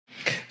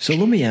So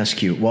let me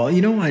ask you, well,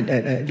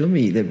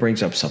 that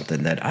brings up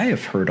something that I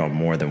have heard on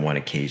more than one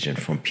occasion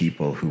from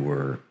people who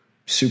were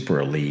super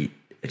elite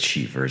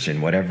achievers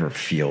in whatever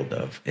field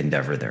of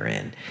endeavor they're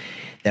in,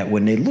 that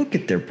when they look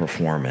at their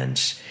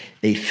performance,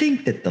 they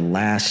think that the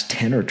last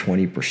 10 or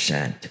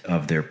 20%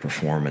 of their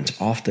performance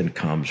often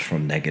comes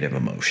from negative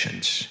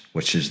emotions,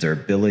 which is their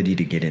ability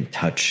to get in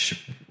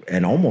touch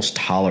and almost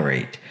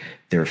tolerate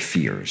their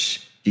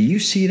fears. Do you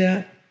see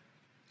that?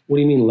 What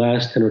do you mean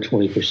last 10 or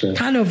 20%?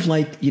 Kind of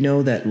like,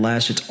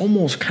 it's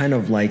almost kind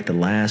of like the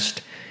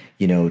last,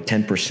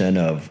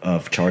 10%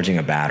 of charging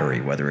a battery,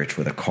 whether it's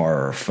with a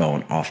car or a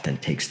phone, often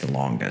takes the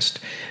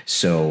longest.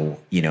 So,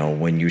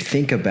 when you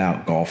think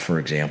about golf, for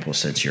example,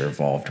 since you're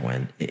involved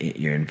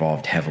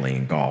heavily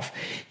in golf,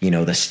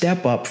 the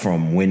step up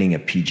from winning a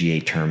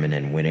PGA tournament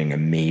and winning a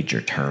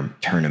major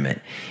tournament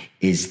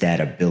is that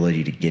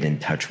ability to get in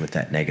touch with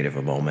that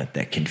negative moment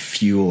that can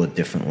fuel a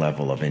different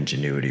level of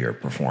ingenuity or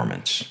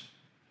performance.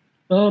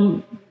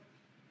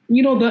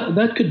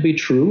 That could be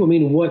true. I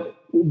mean, what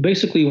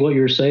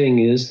you're saying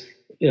is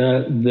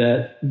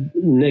that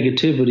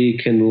negativity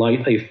can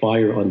light a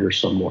fire under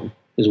someone,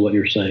 is what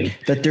you're saying.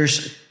 That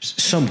there's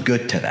some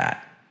good to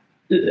that.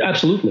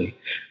 Absolutely.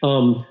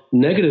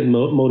 Negative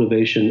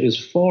motivation is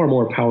far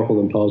more powerful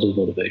than positive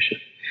motivation.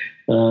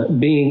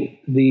 Being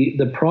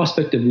the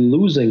prospect of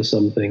losing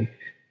something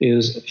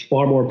is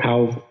far more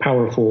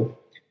powerful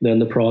than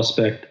the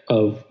prospect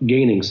of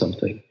gaining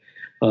something.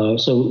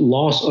 So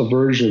loss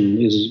aversion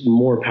is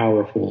more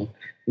powerful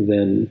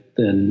than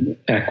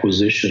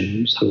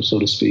acquisition, so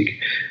to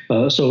speak.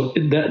 So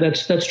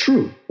that's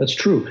true. That's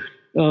true.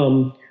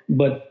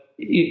 But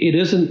it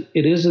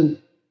isn't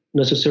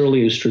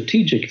necessarily a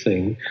strategic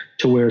thing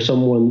to where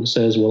someone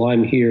says, well,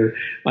 I'm here,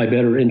 I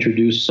better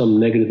introduce some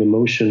negative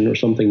emotion or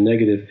something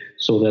negative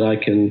so that I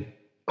can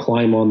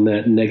climb on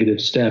that negative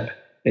step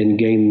and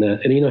gain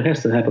that. And, it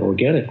has to happen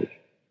organically,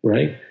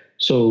 right?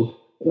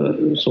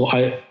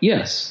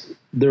 Yes,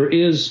 there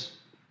is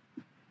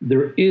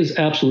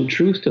absolute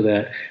truth to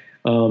that.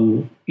 A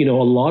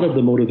lot of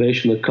the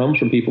motivation that comes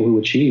from people who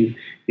achieve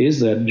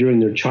is that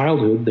during their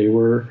childhood they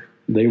were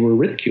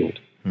ridiculed,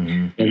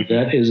 and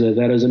that is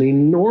an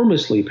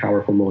enormously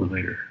powerful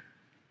motivator.